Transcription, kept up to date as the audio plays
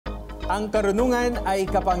Ang karunungan ay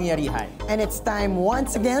kapangyarihan. And it's time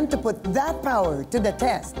once again to put that power to the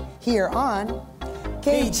test here on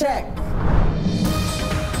K-Check.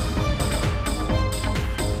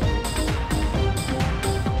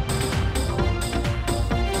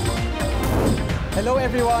 Hello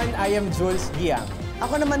everyone, I am Jules Giang.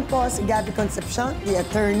 Ako naman po si Gabby Concepcion, the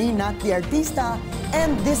attorney, not the artista.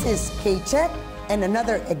 And this is K-Check and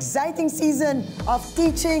another exciting season of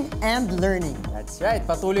teaching and learning. That's right,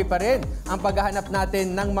 patuloy pa rin ang paghahanap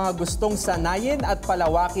natin ng mga gustong sanayin at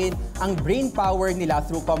palawakin ang brain power nila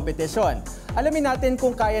through competition. Alamin natin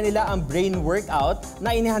kung kaya nila ang brain workout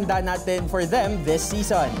na inihanda natin for them this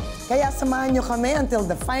season. Kaya samahan nyo kami until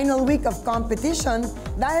the final week of competition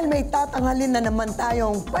dahil may tatanghalin na naman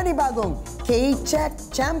tayong panibagong K-Check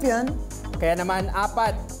champion. Kaya naman,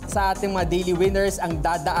 4 sa ating mga daily winners ang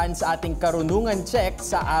dadaan sa ating Karunungan Check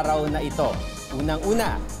sa araw na ito.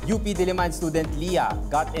 Unang-una, UP Diliman student Leah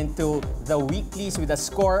got into the weeklies with a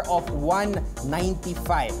score of 195.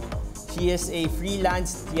 She is a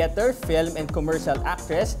freelance theater, film, and commercial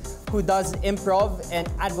actress who does improv and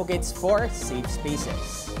advocates for safe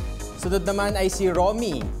spaces. Sunod naman ay si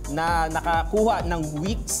Romy na nakakuha ng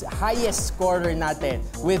week's highest scorer natin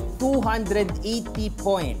with 280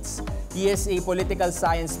 points. He is a political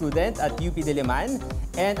science student at UP Diliman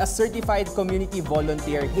and a certified community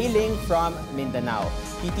volunteer hailing from Mindanao.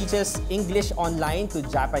 He teaches English online to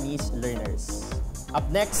Japanese learners. Up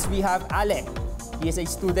next, we have Alec. He is a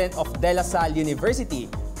student of De La Salle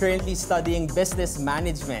University, currently studying business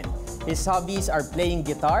management. His hobbies are playing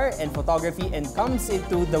guitar and photography and comes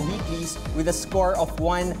into the weeklies with a score of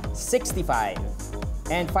 165.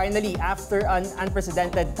 And finally, after an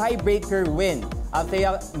unprecedented tiebreaker win,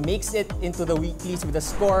 Althea makes it into the weeklies with a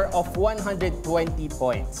score of 120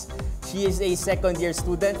 points. She is a second-year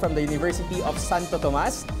student from the University of Santo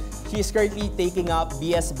Tomas. She is currently taking up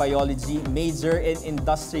BS Biology, major in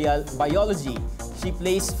Industrial Biology. She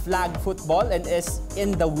plays flag football and is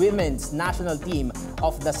in the women's national team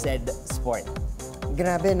of the said sport.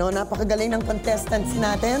 Grabe, no? Napakagaling ng contestants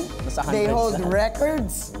natin. They hold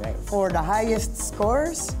records for the highest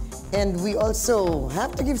scores. And we also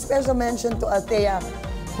have to give special mention to Althea,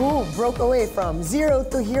 who broke away from 0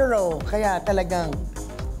 to hero. Kaya talagang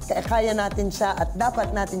kaya natin siya at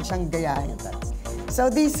dapat natin siyang gayahin. So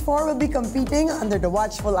these 4 will be competing under the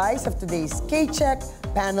watchful eyes of today's K-Check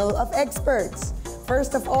panel of experts.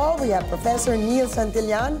 First of all, we have Professor Neil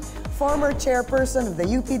Santillan, former chairperson of the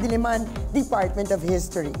UP Diliman Department of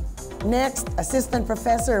History. Next, Assistant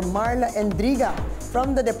Professor Marla Endriga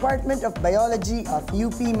from the Department of Biology of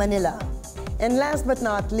UP Manila. And last but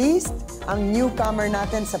not least, ang newcomer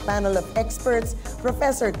natin sa panel of experts,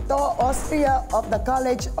 Professor To Austria of the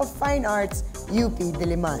College of Fine Arts, UP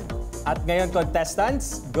Diliman. At ngayon,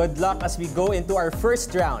 contestants, good luck as we go into our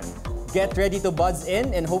first round. Get ready to buzz in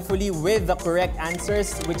and hopefully with the correct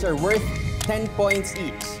answers which are worth 10 points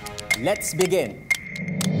each. Let's begin.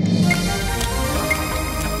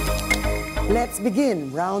 Let's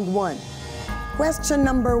begin round 1. Question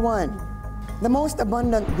number 1. The most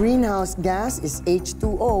abundant greenhouse gas is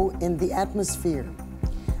H2O in the atmosphere.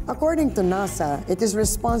 According to NASA, it is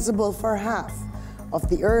responsible for half of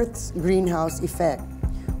the Earth's greenhouse effect.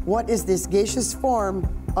 What is this gaseous form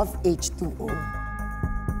of H2O?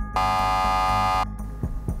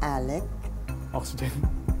 Alec? Oxygen.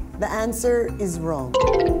 The answer is wrong.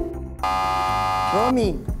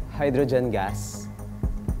 Romy? Hydrogen gas.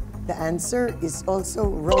 The answer is also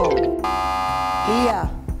wrong. Leah?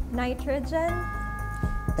 Nitrogen.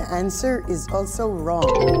 The answer is also wrong.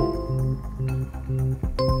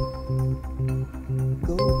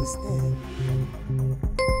 Go instead.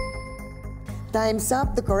 Time's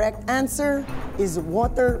up. The correct answer is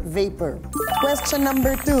water vapor. Question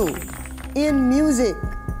number 2. In music,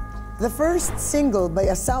 the first single by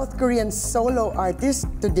a South Korean solo artist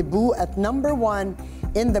to debut at number 1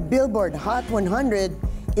 in the Billboard Hot 100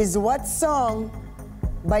 is what song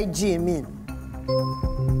by Jimin?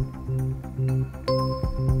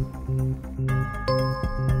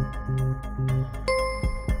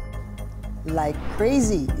 Like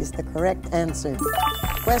Crazy is the correct answer.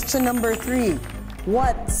 Question number 3.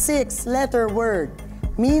 What 6-letter word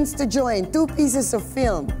means to join 2 pieces of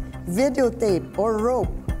film, videotape, or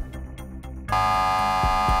rope?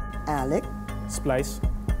 Alec? Splice.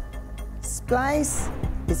 Splice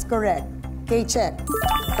is correct. K-Check.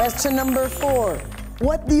 Question number 4.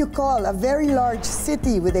 What do you call a very large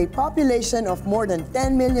city with a population of more than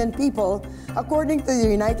 10 million people, according to the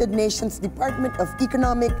United Nations Department of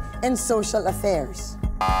Economic and Social Affairs?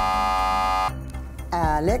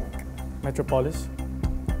 Alec? Metropolis.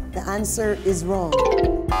 The answer is wrong.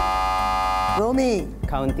 Romy?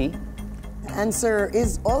 County. Answer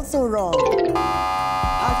is also wrong.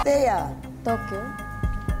 Althea. Tokyo.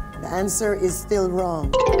 The answer is still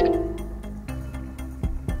wrong.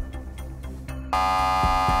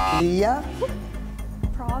 Leah.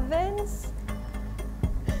 Province.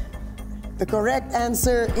 The correct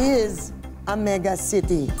answer is a mega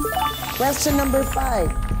city. Question number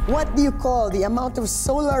 5. What do you call the amount of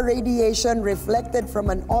solar radiation reflected from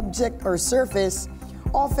an object or surface,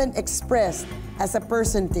 often expressed as a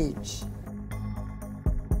percentage?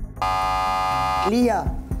 Leah.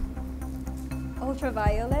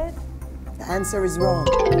 Ultraviolet. The answer is wrong.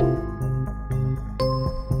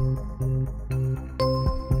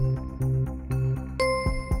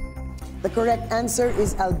 The correct answer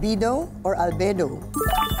is albedo or albedo.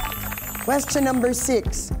 Question number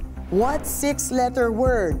 6. What 6-letter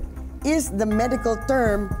word is the medical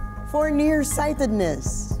term for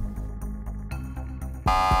nearsightedness?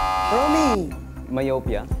 Romy.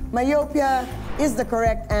 Myopia. Myopia is the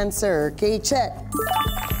correct answer. Okay, check.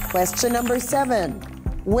 Question number 7.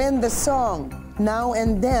 When the song Now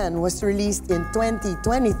and Then was released in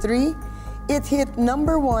 2023, it hit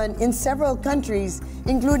 #1 in several countries,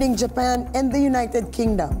 including Japan and the United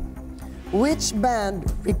Kingdom. Which band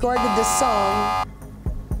recorded the song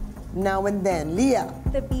Now and Then? Leah.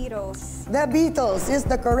 The Beatles. The Beatles is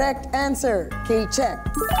the correct answer. Okay, check.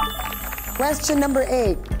 Question number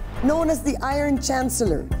 8. Known as the Iron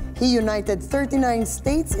Chancellor, he united 39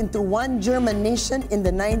 states into one German nation in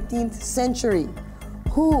the 19th century.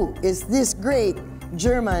 Who is this great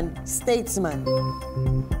German statesman?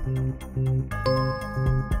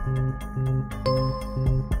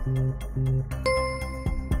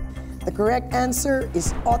 The correct answer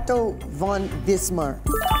is Otto von Bismarck.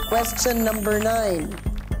 Question number 9.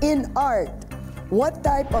 In art, what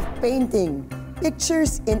type of painting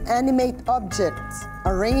pictures inanimate objects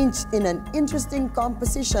arranged in an interesting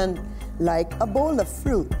composition like a bowl of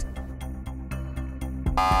fruit?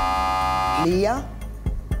 Leah?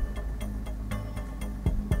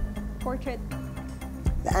 Portrait.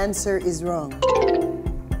 The answer is wrong.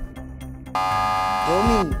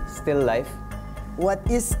 Romy? Still life. What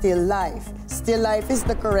is still life? Still life is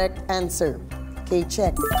the correct answer. Okay,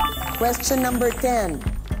 check. Question number 10.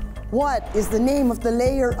 What is the name of the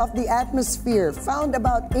layer of the atmosphere found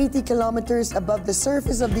about 80 kilometers above the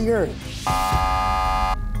surface of the Earth,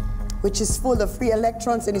 which is full of free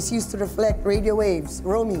electrons and is used to reflect radio waves?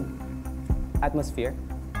 Romy? Atmosphere.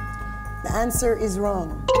 The answer is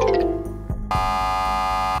wrong.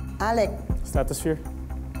 Alec? Stratosphere.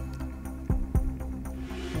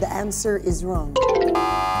 The answer is wrong.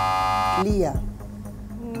 Leah?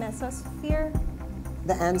 Mesosphere.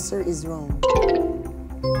 The answer is wrong.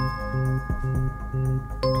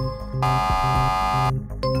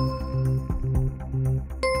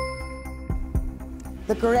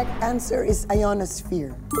 The correct answer is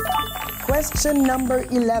ionosphere. Question number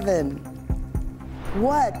 11.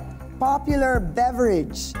 What popular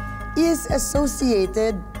beverage is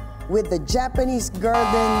associated with the Japanese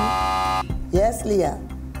garden? Yes, Leah.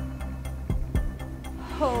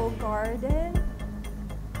 Garden.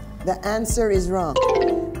 The answer is wrong.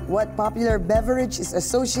 What popular beverage is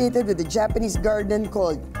associated with the Japanese garden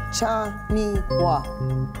called cha-ni-wa?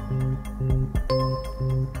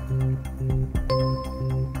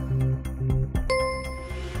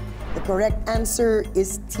 The correct answer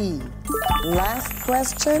is tea. Last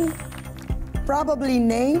question. Probably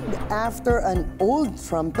named after an old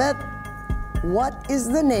trumpet, what is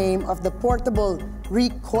the name of the portable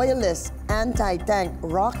recoilless anti-tank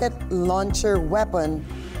rocket launcher weapon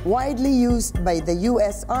widely used by the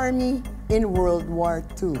U.S. Army in World War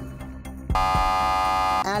II?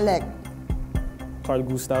 Alec? Carl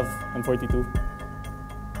Gustav, M42.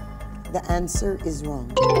 The answer is wrong.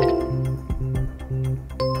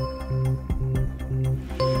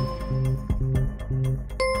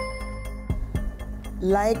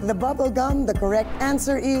 Like the bubble gum, the correct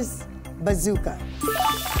answer is bazooka.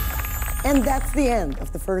 And that's the end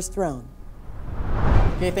of the first round.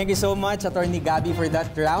 Okay, thank you so much, Attorney Gabby, for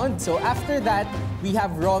that round. So after that, we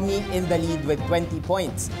have Romy in the lead with 20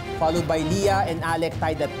 points, followed by Leah and Alec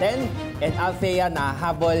tied at 10, and Althea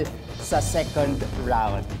nahabol sa second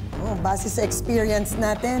round. Oh, base sa experience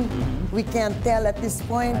natin, we can't tell at this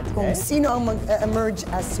point kung sino ang mag-emerge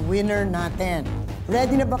as winner natin.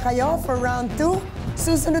 Ready na ba kayo for round 2?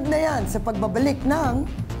 Susunod na yan sa pagbabalik ng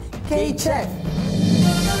K-Check.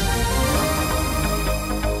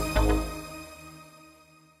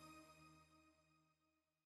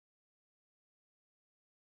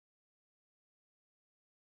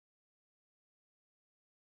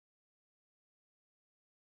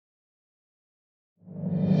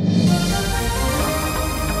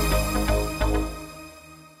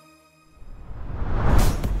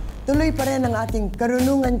 Tuloy pa rin ang ating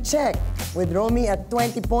Karunungan Check with Romy at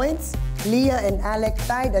 20 points, Leah and Alec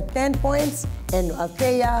tied at 10 points, and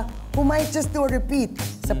Althea, who might just do a repeat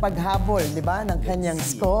sa paghabol, di ba, ng kanyang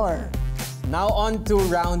score. Now on to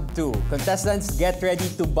round 2. Contestants, get ready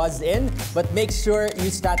to buzz in, but make sure you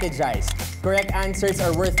strategize. Correct answers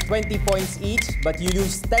are worth 20 points each, but you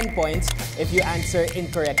lose 10 points if you answer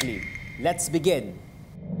incorrectly. Let's begin.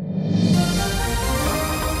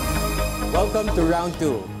 Welcome to round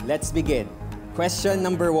 2. Let's begin. Question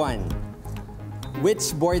number 1.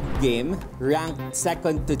 Which board game, ranked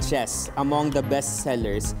second to chess among the best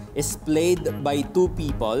sellers, is played by 2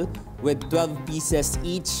 people with 12 pieces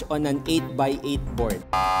each on an 8x8 board?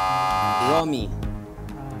 Romy.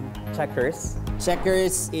 Checkers.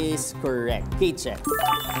 Checkers is correct. K-check.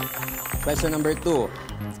 Question number 2.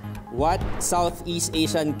 What Southeast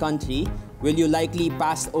Asian country will you likely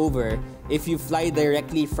pass over if you fly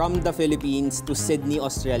directly from the Philippines to Sydney,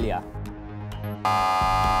 Australia?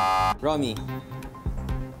 Romy.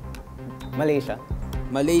 Malaysia.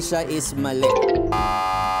 Malaysia is mali.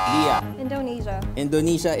 Leah. Indonesia.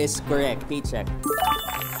 Indonesia is correct. K-check.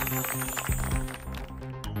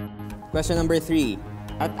 Question number 3.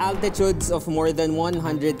 At altitudes of more than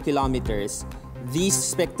 100 kilometers, these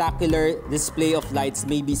spectacular display of lights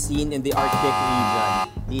may be seen in the Arctic region.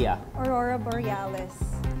 Leah. Aurora Borealis.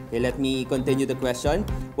 Okay, let me continue the question.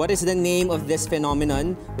 What is the name of this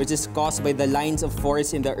phenomenon which is caused by the lines of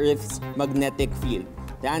force in the Earth's magnetic field?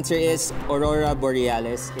 The answer is Aurora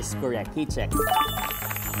Borealis is correct. K-check.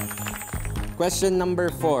 Question number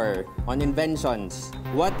 4 on inventions.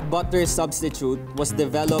 What butter substitute was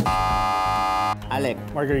developed? Alec.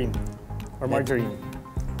 Margarine. Or margarine.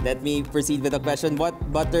 Let me proceed with the question. What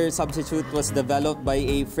butter substitute was developed by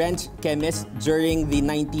a French chemist during the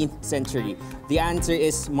 19th century? The answer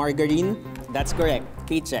is margarine. That's correct.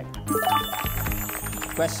 K-check.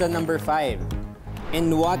 Question number 5.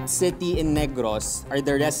 In what city in Negros are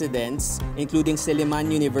the residents, including Silliman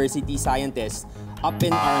University scientists, up in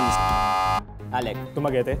arms? Alec.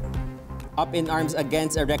 Dumaguete. Up in arms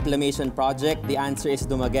against a reclamation project. The answer is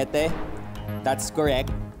Dumaguete. That's correct.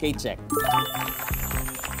 K-check.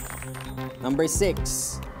 Number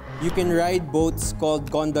 6. You can ride boats called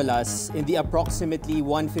gondolas in the approximately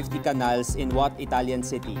 150 canals in what Italian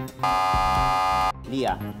city?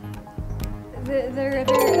 Leah. The river.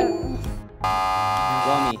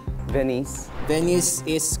 Romy. Venice. Venice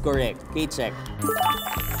is correct. K-check.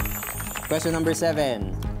 Question number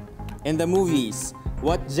 7. In the movies,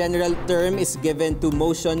 what general term is given to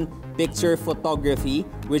motion picture photography,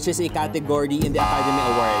 which is a category in the Academy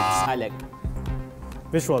Awards? Alec.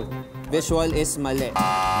 Visual. Visual is mali.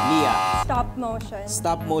 Leah. Stop motion.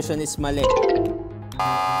 Stop motion is mali.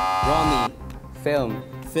 Romy. Film.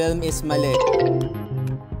 Film is mali.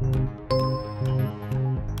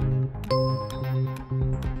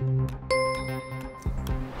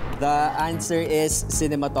 The answer is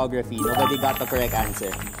cinematography. Nobody got the correct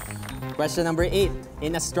answer. Question number 8.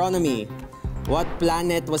 In astronomy, what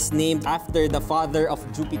planet was named after the father of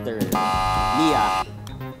Jupiter? Leah.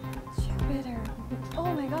 Jupiter.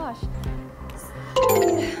 Oh my gosh.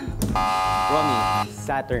 Romy.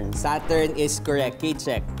 Saturn. Saturn is correct.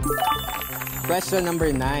 K-check. Question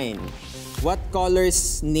number 9. What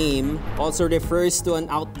color's name also refers to an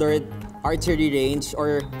outdoor archery range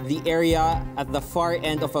or the area at the far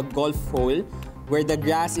end of a golf hole where the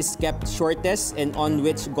grass is kept shortest and on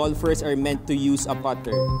which golfers are meant to use a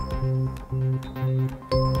putter?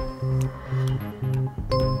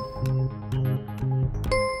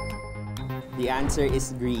 The answer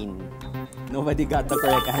is green. Nobody got the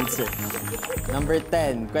correct answer. Number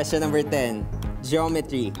 10. Question number 10.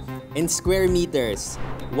 Geometry. In square meters,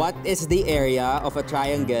 what is the area of a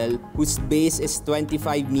triangle whose base is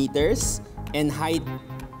 25 meters and height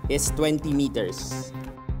is 20 meters?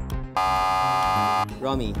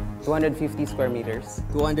 Romy. 250 square meters.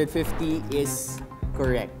 250 is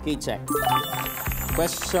correct. K-check.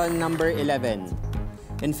 Question number 11.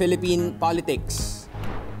 In Philippine politics,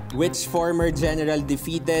 which former general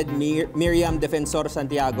defeated Miriam Defensor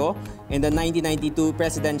Santiago in the 1992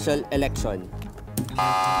 presidential election?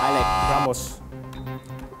 Alec. Ramos.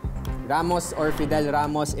 Ramos or Fidel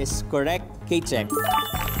Ramos is correct. K-check.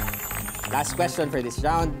 Last question for this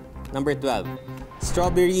round. Number 12.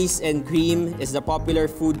 Strawberries and cream is the popular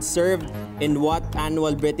food served in what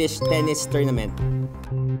annual British tennis tournament?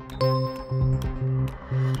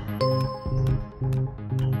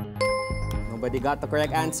 Nobody got the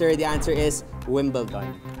correct answer. The answer is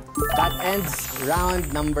Wimbledon. That ends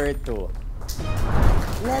round number 2.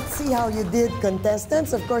 Let's see how you did,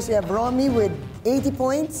 contestants. Of course, we have Romy with 80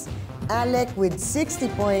 points, Alec with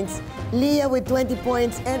 60 points, Leah with 20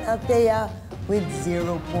 points, and Althea with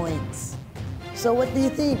 0 points. So what do you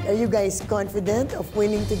think? Are you guys confident of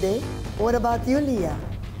winning today? What about you, Leah?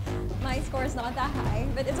 My score is not that high,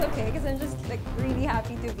 but it's okay because I'm just like really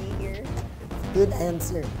happy to be here. Good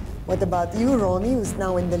answer. What about you, Romy, who's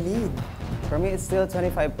now in the lead? For me, it's still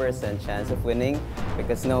 25% chance of winning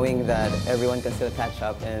because knowing that everyone can still catch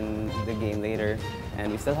up in the game later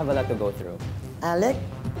and we still have a lot to go through. Alec?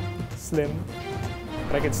 Slim,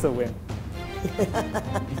 but I can still win.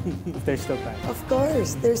 There's still time. Of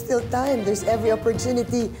course, there's still time. There's every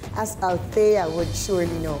opportunity, as Althea would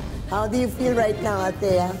surely know. How do you feel right now,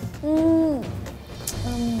 Althea?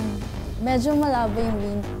 Medyo malabo yung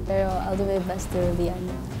win, pero I'll do my best till the end.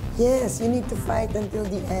 Yes, you need to fight until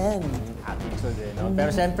the end. Attitude, no? Pero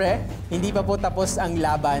siyempre, hindi pa po tapos ang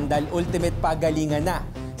laban dahil ultimate pagalingan na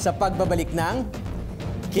sa pagbabalik ng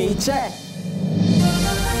K-Check.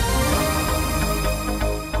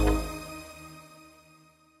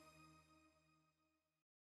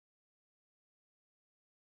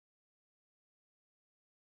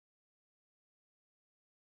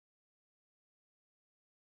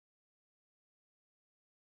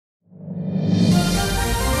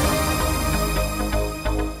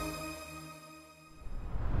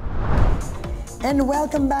 And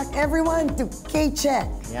welcome back, everyone, to K-Check.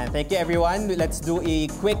 Yeah, thank you, everyone. Let's do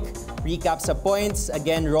a quick recap sa points.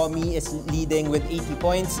 Again, Romy is leading with 80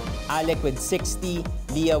 points, Alec with 60,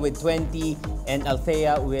 Leah with 20, and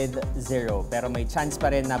Althea with 0. Pero may chance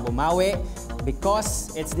pa rin na bumawi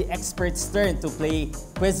because it's the experts' turn to play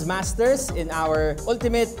Quizmasters in our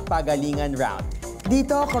ultimate pagalingan round.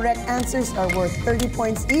 Dito, correct answers are worth 30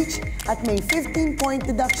 points each at may 15-point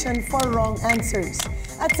deduction for wrong answers.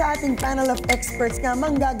 At sa ating panel of experts nga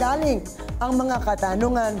manggagaling ang mga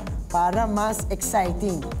katanungan para mas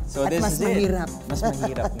exciting So at this mas is mahirap. Mas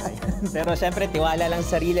mahirap nga yan. Pero syempre, tiwala lang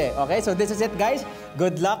sa sarili. Okay, so this is it, guys.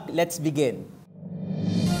 Good luck. Let's begin.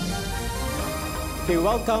 Okay,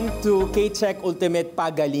 welcome to K-Check Ultimate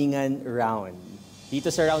Pagalingan Round.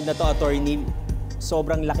 Dito sa round na to, attorney,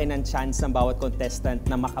 sobrang laki ng chance ng bawat contestant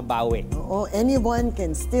na makabawi. Oo, anyone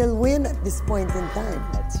can still win at this point in time.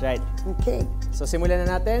 That's right. Okay. So simulan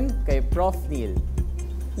na natin kay Prof. Neil.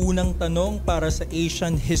 Unang tanong para sa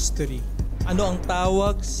Asian history. Ano ang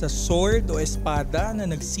tawag sa sword o espada na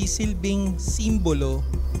nagsisilbing simbolo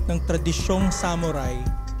ng tradisyong samurai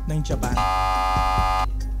ng Japan?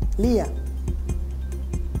 Leah.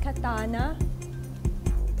 Katana.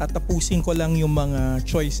 Tatapusin ko lang yung mga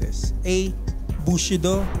choices. A.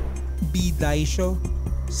 Bushido. B. Daisho.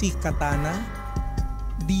 C. Katana.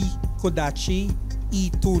 D. Kodachi. E.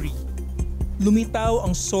 Turi. Lumitaw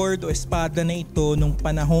ang sword o espada na ito nung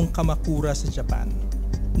panahong Kamakura sa Japan.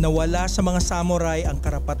 Nawala sa mga samurai ang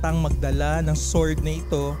karapatang magdala ng sword na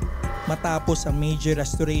ito matapos ang Meiji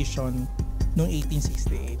Restoration noong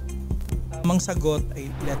 1868. Tamang sagot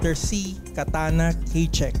ay letter C, Katana.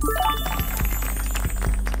 K-Check.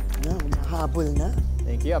 Mahabol na.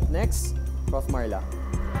 Thank you. Up next, Prof. Marla.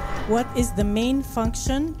 What is the main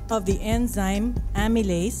function of the enzyme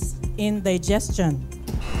amylase in digestion?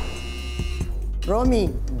 Romy.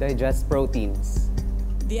 Digest proteins.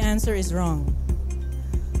 The answer is wrong.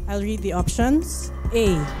 I'll read the options.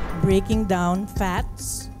 A. Breaking down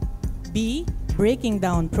fats. B. Breaking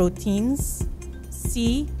down proteins.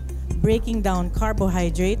 C. Breaking down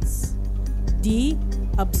carbohydrates. D.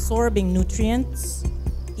 Absorbing nutrients.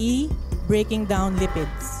 E. Breaking down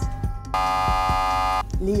lipids.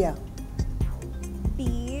 Leah.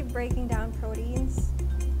 B. Breaking down proteins.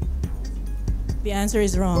 The answer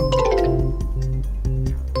is wrong.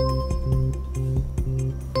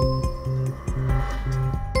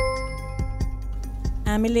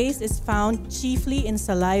 Amylase is found chiefly in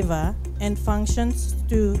saliva and functions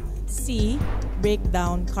to C. Break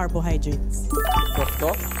down carbohydrates.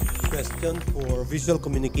 Question for visual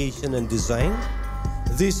communication and design.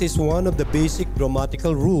 This is one of the basic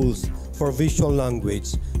grammatical rules for visual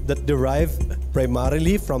language that derive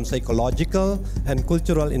primarily from psychological and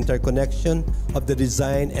cultural interconnection of the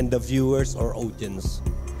design and the viewers or audience.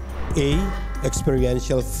 A.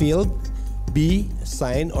 Experiential field. B.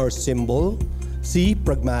 Sign or symbol. C.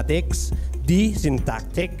 Pragmatics. D.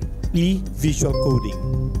 Syntactic. E. Visual coding.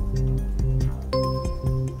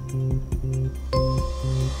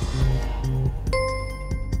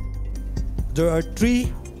 There are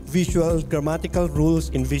three visual grammatical rules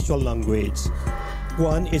in visual language.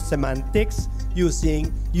 One is semantics,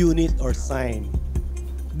 using unit or sign.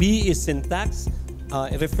 B is syntax,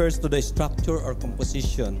 it refers to the structure or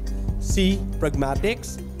composition. C,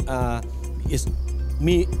 pragmatics, it's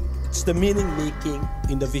the meaning making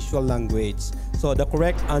in the visual language. So the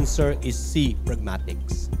correct answer is C,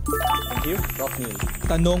 pragmatics. Thank you. Prof. Neil.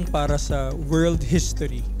 Tanong para sa world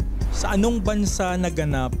history. Sa anong bansa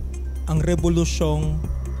naganap ang Rebolusyong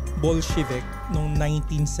Bolshevik noong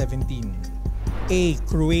 1917? A.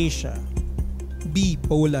 Croatia, B.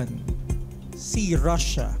 Poland, C.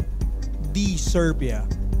 Russia, D. Serbia,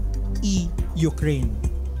 E. Ukraine.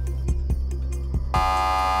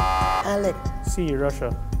 Alec. C. Russia.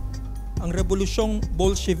 Ang Rebolusyong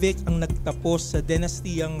Bolshevik ang nagtapos sa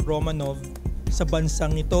dinastiyang Romanov sa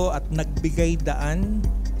bansang ito at nagbigay daan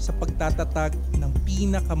sa pagtatatag ng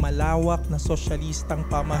pinakamalawak na sosyalistang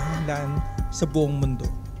pamahalaan sa buong mundo.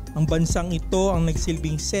 Ang bansang ito ang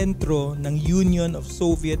nagsilbing sentro ng Union of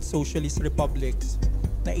Soviet Socialist Republics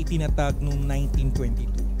na itinatag noong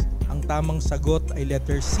 1922. Ang tamang sagot ay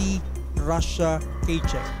letter C, Russia.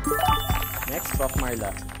 Check. Next, Prof.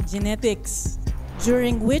 Marla. Genetics.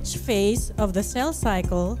 During which phase of the cell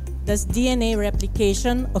cycle does DNA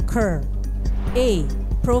replication occur? A.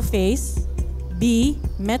 Prophase, B.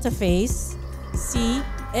 Metaphase, C.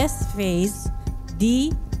 S phase,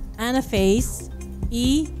 D. Anaphase,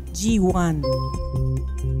 E. G1.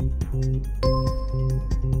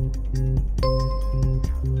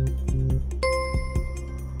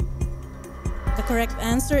 The correct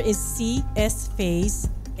answer is C. S phase.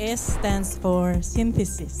 S stands for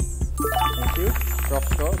synthesis. Thank you. Prof.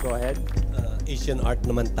 To, go ahead. Asian art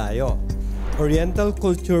naman tayo. Oriental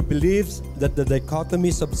culture believes that the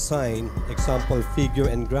dichotomies of sign, example figure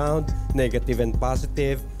and ground, negative and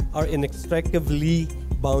positive, are inextricably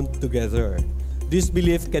bound together. This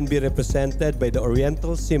belief can be represented by the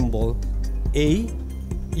Oriental symbol A,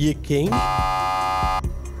 Yi King,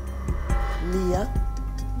 Leah.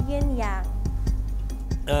 Yin yang.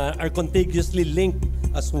 are contagiously linked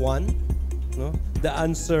as one. No? The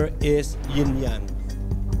answer is yin yang.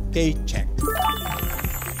 Check.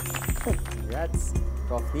 Congrats.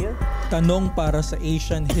 Prof. Neil. Tanong para sa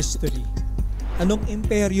Asian history. Anong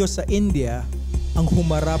imperyo sa India ang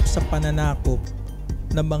humarap sa pananakop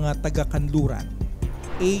ng mga taga-kanluran?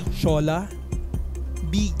 A. Chola,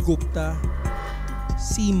 B. Gupta,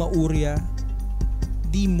 C. Maurya,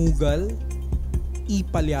 D. Mughal, E.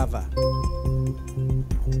 Palyava.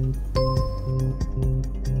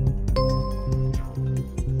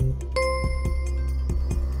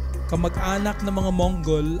 Kamag-anak ng mga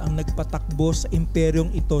Mongol ang nagpatakbo sa imperyong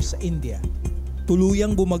ito sa India.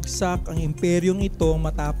 Tuluyang bumagsak ang imperyong ito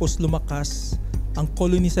matapos lumakas ang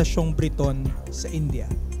kolonisasyong Briton sa India.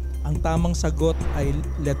 Ang tamang sagot ay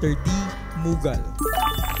letter D, Mughal.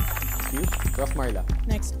 Thank you. Prof. Marla.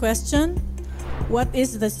 Next question. What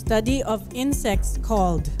is the study of insects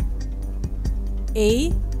called?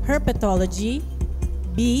 A. Herpetology,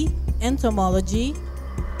 B. Entomology,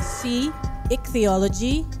 C.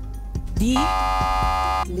 Ichthyology, D.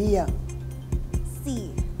 Leah.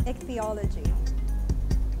 C. Ichthyology.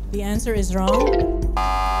 The answer is wrong.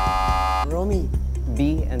 Romy.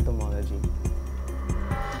 B, entomology.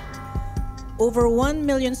 Over 1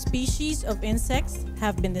 million species of insects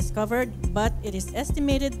have been discovered, but it is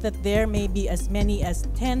estimated that there may be as many as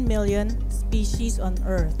 10 million species on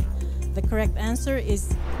Earth. The correct answer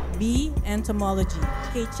is B, entomology.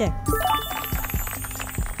 Check.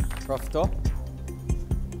 Prof. To.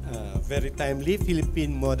 Very timely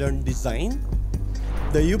Philippine modern design.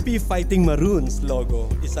 The UP Fighting Maroons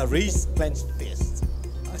logo is a raised clenched fist,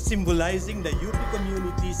 symbolizing the UP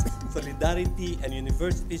community's solidarity and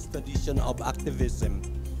university's tradition of activism.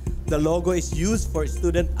 The logo is used for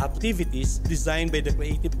student activities designed by the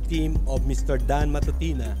creative team of Mr. Dan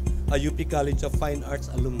Matutina, a UP College of Fine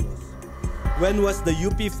Arts alumnus. When was the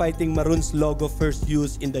UP Fighting Maroons logo first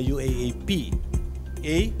used in the UAAP?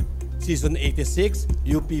 A. Season 86,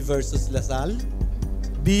 UP versus LaSalle.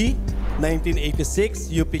 B. 1986,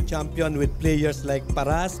 UP champion with players like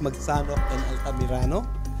Paras, Magsanok, and Altamirano.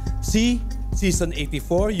 C. Season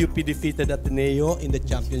 84, UP defeated Ateneo in the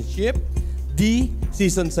championship. D.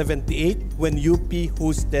 Season 78, when UP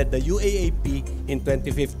hosted the UAAP in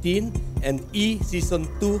 2015. And E. Season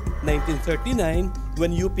 2, 1939,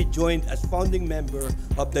 when UP joined as founding member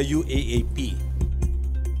of the UAAP.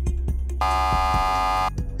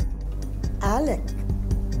 Alec.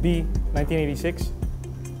 B, 1986.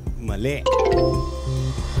 Mali.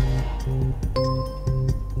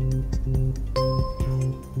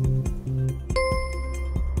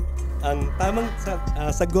 Ang tamang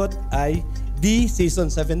sagot ay D, Season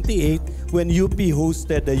 78, when UP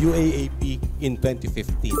hosted the UAAP in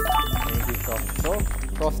 2015. Thank you, Prof. So,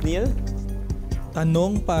 Prof. Neil.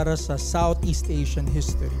 Tanong para sa Southeast Asian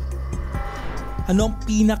history. Anong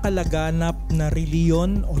pinakalaganap na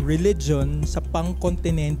reliyon o religion sa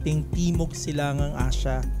pangkontinenteng Timog Silangang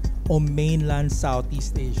Asya o mainland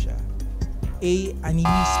Southeast Asia? A.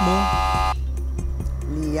 Animismo.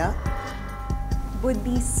 Leah?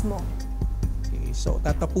 Buddhismo. Okay, so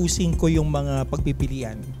tatapusin ko yung mga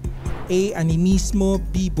pagpipilian. A. Animismo.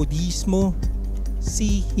 B. Buddhismo.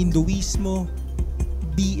 C. Hinduismo.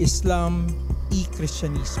 B. Islam. E.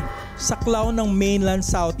 Kristyanismo. Sa klaw ng mainland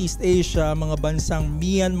Southeast Asia, mga bansang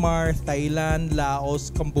Myanmar, Thailand, Laos,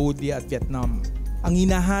 Cambodia at Vietnam. Ang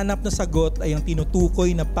hinahanap na sagot ay ang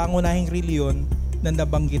tinutukoy na pangunahing reliyon na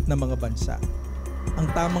nabanggit na mga bansa. Ang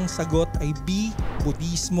tamang sagot ay B.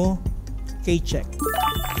 Buddhismo. K-check.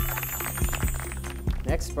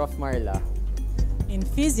 Next, Prof. Marla. In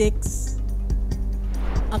physics,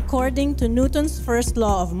 according to Newton's first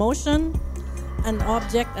law of motion, an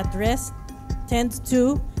object at rest tends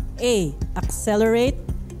to A. Accelerate,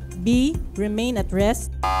 B. Remain at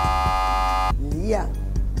rest. Leah?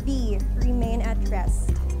 B. Remain at rest.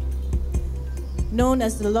 Known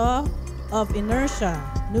as the law of inertia,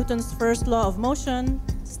 Newton's first law of motion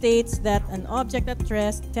states that an object at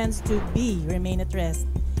rest tends to B. Remain at rest.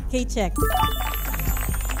 K-check.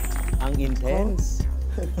 Ang intense.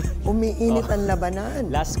 Umiinit ang labanan.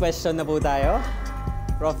 Last question na po tayo.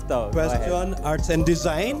 Prof. To, Question, arts and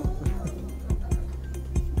design.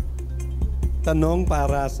 Tanong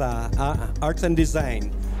para sa arts and design.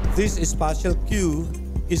 This spatial cue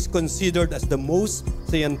is considered as the most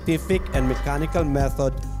scientific and mechanical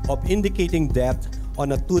method of indicating depth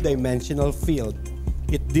on a two-dimensional field.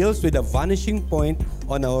 It deals with a vanishing point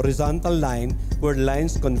on a horizontal line where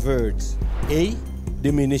lines converge. A.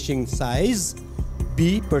 Diminishing size.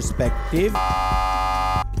 B. Perspective.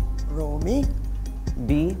 Romy?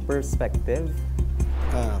 B. Perspective.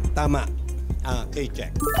 Tama.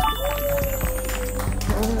 K-check.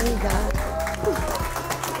 Oh my God.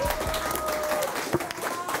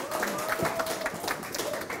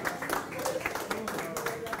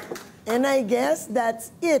 And I guess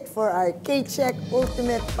that's it for our K-Check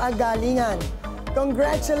Ultimate Pagalingan.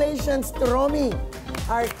 Congratulations to Romy,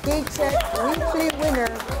 our K-Check weekly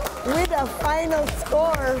winner with a final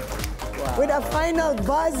score, with a final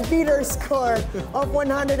buzz beater score of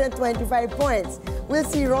 125 points. We'll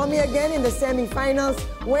see Romy again in the semifinals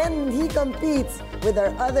when he competes with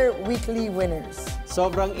our other weekly winners.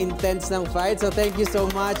 Sobrang intense ng fight. So thank you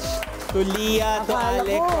so much to Leah, to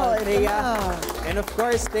Alec, to Althea. And of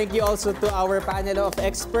course, thank you also to our panel of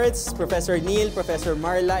experts, Professor Neil, Professor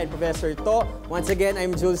Marla, and Professor To. Once again,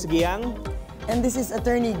 I'm Jules Giang. And this is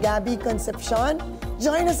Attorney Gabby Concepcion.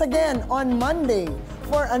 Join us again on Monday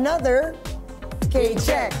for another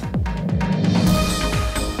K-Check.